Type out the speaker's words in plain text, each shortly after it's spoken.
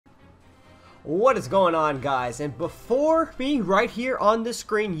What is going on, guys? And before me, right here on the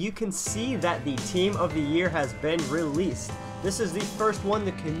screen, you can see that the Team of the Year has been released. This is the first one,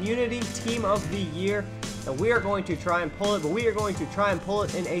 the Community Team of the Year, and we are going to try and pull it, but we are going to try and pull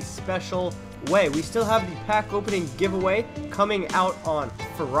it in a special way. We still have the pack opening giveaway coming out on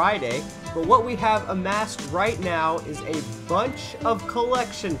Friday, but what we have amassed right now is a bunch of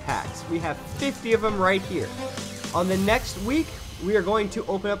collection packs. We have 50 of them right here. On the next week, we are going to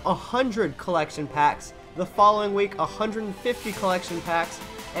open up 100 collection packs. The following week, 150 collection packs.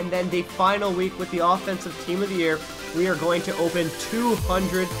 And then the final week with the Offensive Team of the Year, we are going to open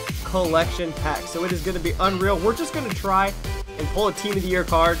 200 collection packs. So it is going to be unreal. We're just going to try and pull a Team of the Year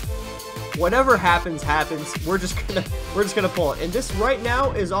card. Whatever happens, happens. We're just gonna pull it. And this right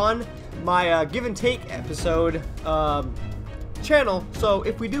now is on my give and take episode channel. So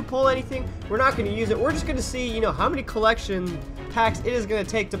if we do pull anything, we're not going to use it. We're just going to see, how many collection packs it is going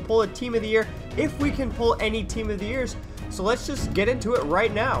to take to pull a Team of the Year, if we can pull any Team of the Years. So let's just get into it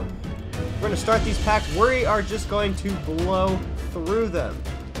right now. We're going to start these packs. We are just going to blow through them.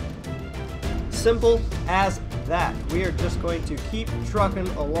 Simple as that. We are just going to keep trucking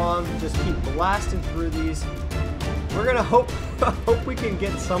along, just keep blasting through these. We're going to hope we can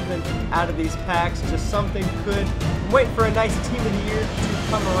get something out of these packs, just something good. I'm waiting for a nice Team of the Year to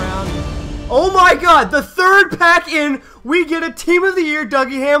come around. Oh my god, the third pack in, we get a Team of the Year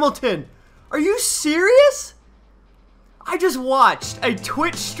Dougie Hamilton. Are you serious? I just watched a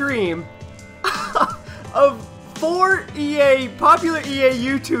Twitch stream of 4 popular EA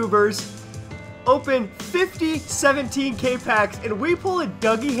YouTubers open 50 17K packs, and we pull a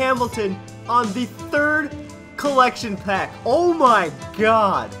Dougie Hamilton on the third collection pack. Oh my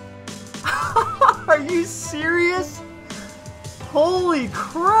god. Are you serious? Holy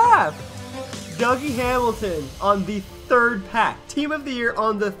crap. Dougie Hamilton on the third pack. Team of the Year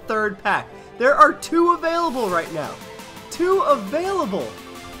on the third pack. There are 2 available right now. 2 available.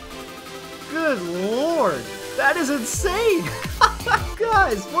 Good lord. That is insane.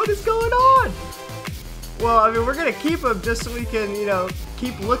 Guys, what is going on? Well, I mean, we're going to keep him just so we can,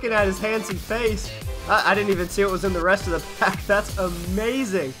 keep looking at his handsome face. I didn't even see what was in the rest of the pack. That's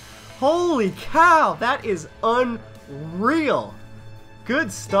amazing. Holy cow. That is unreal.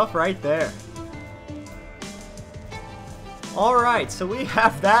 Good stuff right there. Alright, so we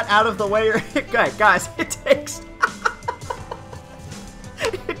have that out of the way. Guys, it takes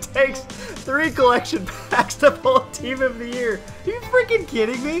 3 collection packs to pull a Team of the Year. Are you freaking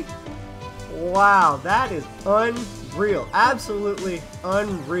kidding me? Wow, that is unreal. Absolutely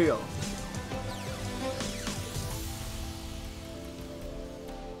unreal.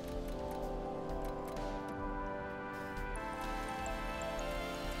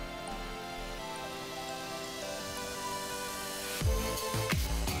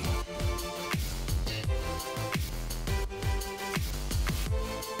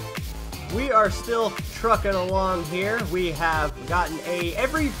 We are still trucking along here. We have gotten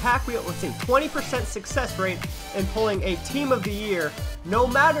every pack, let's see, 20% success rate in pulling a Team of the Year, no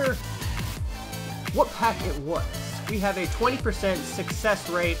matter what pack it was. We have a 20% success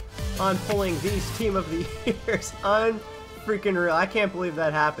rate on pulling these Team of the Years. Unfreaking real. I can't believe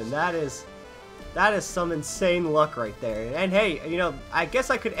that happened. That is some insane luck right there. And hey, I guess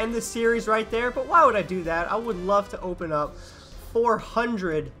I could end this series right there, but why would I do that? I would love to open up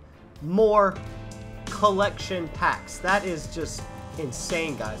 400 more collection packs. That is just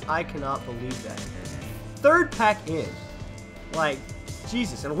insane, guys. I cannot believe that. Third pack in. Like,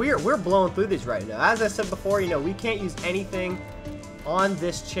 Jesus. And we're blowing through these right now. As I said before, we can't use anything on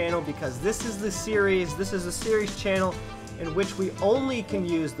this channel because this is the series. This is a series channel in which we only can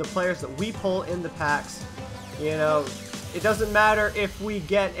use the players that we pull in the packs. It doesn't matter if we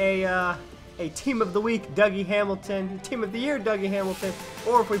get a Team of the Week Dougie Hamilton, Team of the Year Dougie Hamilton,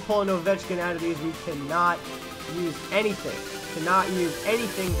 or if we pull an Ovechkin out of these, we cannot use anything. Cannot use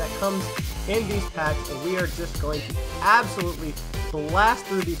anything that comes in these packs, and we are just going to absolutely blast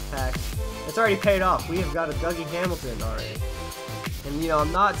through these packs. It's already paid off. We have got a Dougie Hamilton already. And,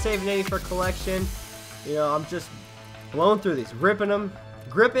 I'm not saving any for collection. I'm just blowing through these, ripping them,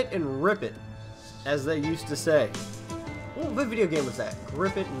 grip it and rip it, as they used to say. What video game was that?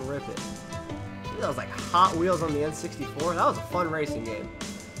 Grip it and rip it. That was like Hot Wheels on the N64. That was a fun racing game.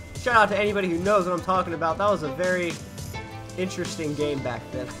 Shout out to anybody who knows what I'm talking about. That was a very interesting game back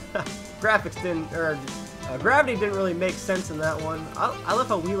then. Graphics didn't, gravity didn't really make sense in that one. I love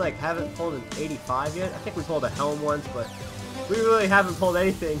how we haven't pulled an 85 yet. I think we pulled a helm once, but we really haven't pulled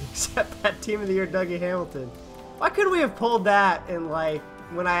anything except that Team of the Year Dougie Hamilton. Why couldn't we have pulled that in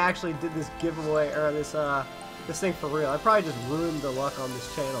when I actually did this giveaway or this thing for real? I probably just ruined the luck on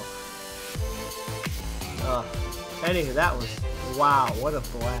this channel. Anyway, that was, wow, what a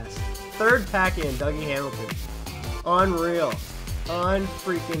blast. Third pack in, Dougie Hamilton. Unreal.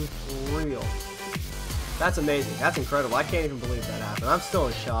 Unfreaking real. That's amazing. That's incredible. I can't even believe that happened. I'm still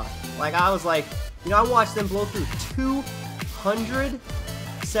in shock. Like, I was like, you know, I watched them blow through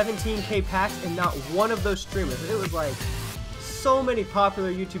 217K packs and not one of those streamers. It was like so many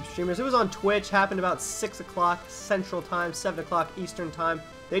popular YouTube streamers. It was on Twitch, happened about 6 o'clock Central Time, 7 o'clock Eastern Time.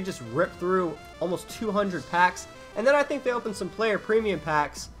 They just ripped through almost 200 packs. And then I think they opened some player premium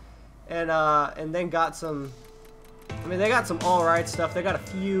packs and then got some, I mean, they got some alright stuff. They got a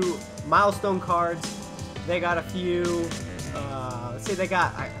few milestone cards. They got a few, let's see, they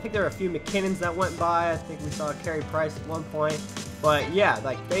got, I think there were a few McKinnons that went by. I think we saw Carey Price at one point. But yeah,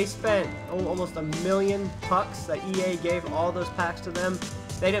 like they spent almost $1 million that EA gave all those packs to them.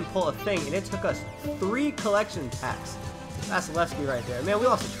 They didn't pull a thing, and it took us 3 collection packs. That's Lefsky right there. Man, we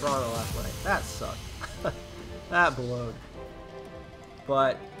lost to Toronto last night. That sucked. That blowed.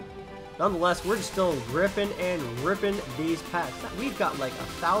 But nonetheless, we're just still ripping and ripping these packs. We've got like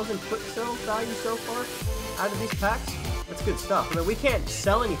 1,000 quick sell value so far out of these packs. That's good stuff. I mean, we can't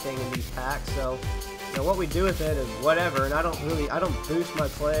sell anything in these packs, so you know what we do with it is whatever. And I don't boost my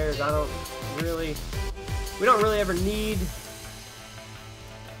players. We don't really ever need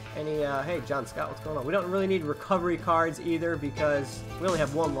any. Hey, John Scott, what's going on? We don't really need recovery cards either because we only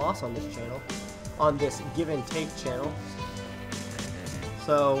have 1 loss on this channel, on this give and take channel.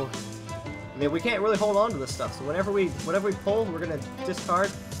 So I mean, we can't really hold on to this stuff. So whatever we pull, we're gonna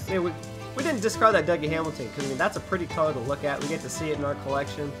discard. I mean, we didn't discard that Dougie Hamilton because I mean that's a pretty card to look at. We get to see it in our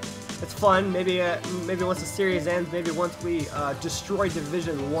collection. It's fun. Maybe once the series ends, maybe once we destroy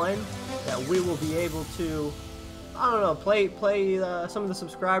Division 1, that we will be able to, I don't know, play some of the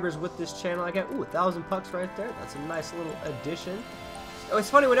subscribers with this channel. I got 1,000 pucks right there. That's a nice little addition. Oh, it's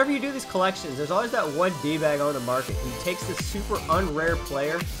funny, whenever you do these collections, there's always that one D-bag on the market who takes this super unrare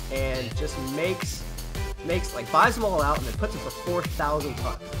player and just makes like buys them all out and then puts them for 4,000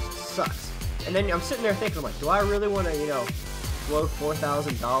 pucks. It just sucks. And then I'm sitting there thinking, I'm like, do I really want to, you know, blow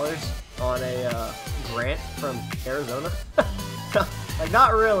 $4,000 on a grant from Arizona? Like,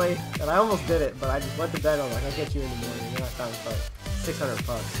 not really. And I almost did it, but I just went to bed. I'm like, I'll get you in the morning. And I found like 600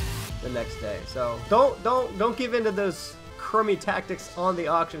 bucks the next day. So don't give in to those crummy tactics on the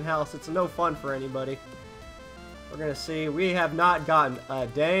auction house. It's no fun for anybody. We're gonna see. We have not gotten a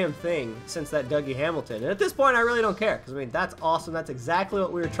damn thing since that Dougie Hamilton, and at this point, I really don't care because I mean that's awesome. That's exactly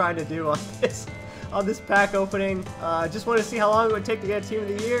what we were trying to do on this pack opening. Just want to see how long it would take to get a Team of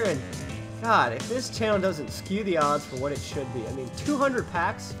the Year, and God, if this channel doesn't skew the odds for what it should be. I mean, 200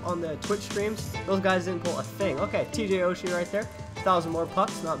 packs on the Twitch streams. Those guys didn't pull a thing. Okay, TOTY right there. 1,000 more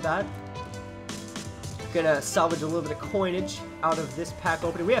pucks, not bad. Gonna salvage a little bit of coinage out of this pack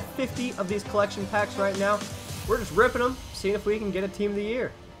opening. We have 50 of these collection packs right now. We're just ripping them, seeing if we can get a Team of the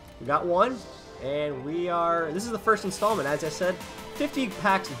Year. We got one, and this is the first installment, as I said. 50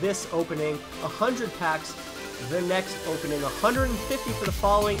 packs this opening, 100 packs the next opening, 150 for the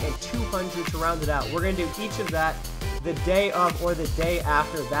following, and 200 to round it out. We're gonna do each of that the day of or the day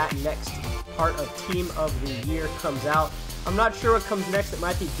after that next part of Team of the Year comes out. I'm not sure what comes next. It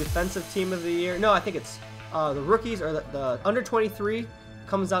might be Defensive Team of the Year. No, I think it's the rookies or the under 23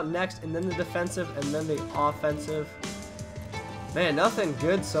 comes out next, and then the defensive, and then the offensive. Man, nothing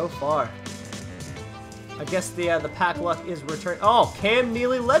good so far. I guess the pack luck is returned. Oh, Cam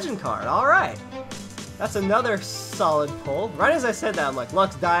Neely Legend card. All right, that's another solid pull. Right as I said that, I'm like,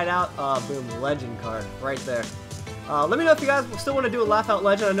 luck's died out. Boom, Legend card right there. Let me know if you guys still want to do a Laugh Out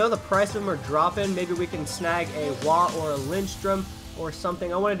Legend. I know the price of them are dropping. Maybe we can snag a Wah or a Lindstrom or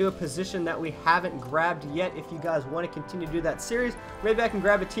something. I want to do a position that we haven't grabbed yet. If you guys want to continue to do that series, maybe I can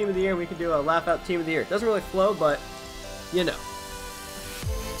grab a Team of the Year and we can do a Laugh Out Team of the Year. It doesn't really flow, but you know.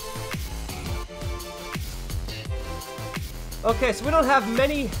 Okay, so we don't have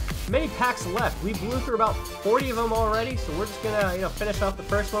many packs left. We blew through about 40 of them already, so we're just gonna, you know, finish off the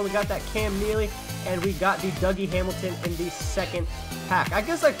first one. We got that Cam Neely, and we got the Dougie Hamilton in the second pack. I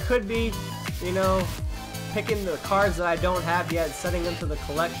guess I could be, you know, picking the cards that I don't have yet, setting them to the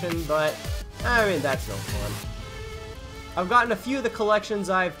collection, but I mean, that's no fun. I've gotten a few of the collections.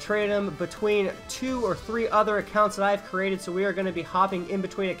 I've traded them between 2 or 3 other accounts that I've created, so we are going to be hopping in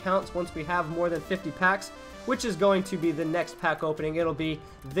between accounts once we have more than 50 packs, which is going to be the next pack opening. It'll be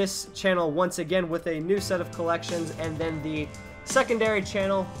this channel once again with a new set of collections, and then the secondary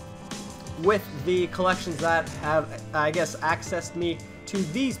channel with the collections that have, I guess, accessed me to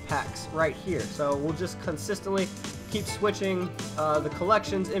these packs right here. So we'll just consistently keep switching the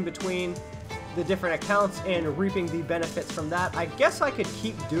collections in between the different accounts and reaping the benefits from that. I guess I could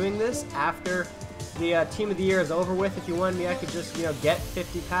keep doing this after the Team of the Year is over with. If you wanted me, I could just, you know, get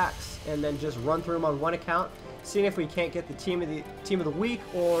 50 packs and then just run through them on one account, seeing if we can't get the Team of the Week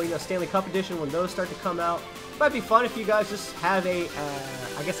or, you know, Stanley Cup edition when those start to come out. Might be fun if you guys just have a,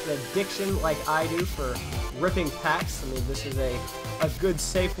 I guess, an addiction like I do for ripping packs. I mean, this is a good,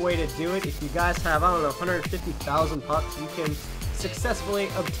 safe way to do it. If you guys have, I don't know, 150,000 pucks, you can successfully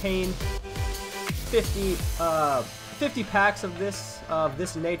obtain 50 packs of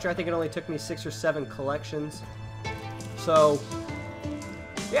this nature. I think it only took me 6 or 7 collections. So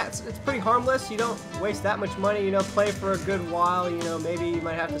yeah, it's pretty harmless. You don't waste that much money, you know, play for a good while, you know, maybe you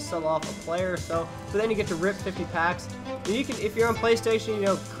might have to sell off a player or so, but then you get to rip 50 packs. And you can, if you're on PlayStation, you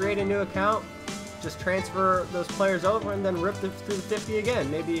know, create a new account, just transfer those players over and then rip through the 50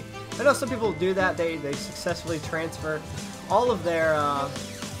 again. Maybe, I know some people do that, they successfully transfer all of their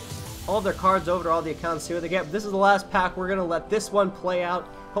cards over to all the accounts, see what they get. But this is the last pack. We're gonna let this one play out.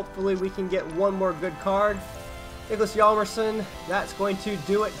 Hopefully we can get one more good card. Nicholas Hjalmarsson, that's going to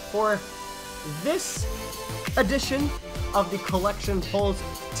do it for this edition of the Collection Pulls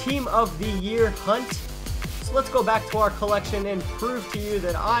Team of the Year Hunt. So let's go back to our collection and prove to you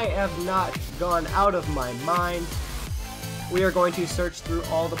that I have not gone out of my mind. We are going to search through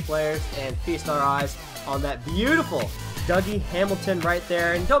all the players and feast our eyes on that beautiful Dougie Hamilton right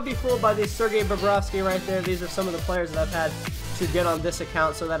there. And don't be fooled by this Sergei Bobrovsky right there. These are some of the players that I've had to get on this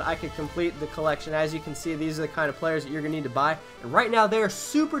account so that I could complete the collection. As you can see, these are the kind of players that you're going to need to buy. And right now, they're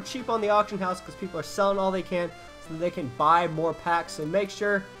super cheap on the auction house because people are selling all they can so that they can buy more packs. So make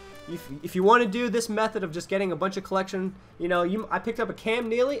sure, if you want to do this method of just getting a bunch of collection, you know, I picked up a Cam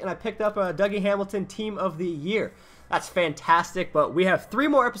Neely and I picked up a Dougie Hamilton Team of the Year. That's fantastic, but we have 3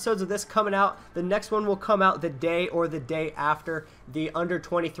 more episodes of this coming out. The next one will come out the day or the day after the under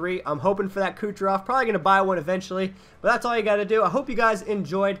 23. I'm hoping for that Kucherov. Probably going to buy one eventually, but that's all you got to do. I hope you guys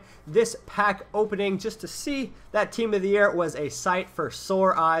enjoyed this pack opening. Just to see that Team of the Year was a sight for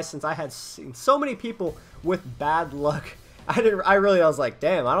sore eyes, since I had seen so many people with bad luck. I was like,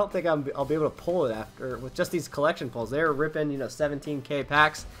 damn, I don't think I'll be able to pull it after with just these collection pulls. They were ripping, you know, 17K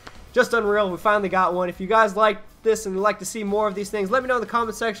packs. Just unreal. We finally got one. If you guys like this and would like to see more of these things, let me know in the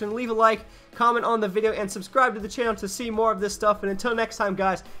comment section. Leave a like, comment on the video, and subscribe to the channel to see more of this stuff. And until next time,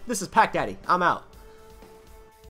 guys, this is PackDaddy. I'm out.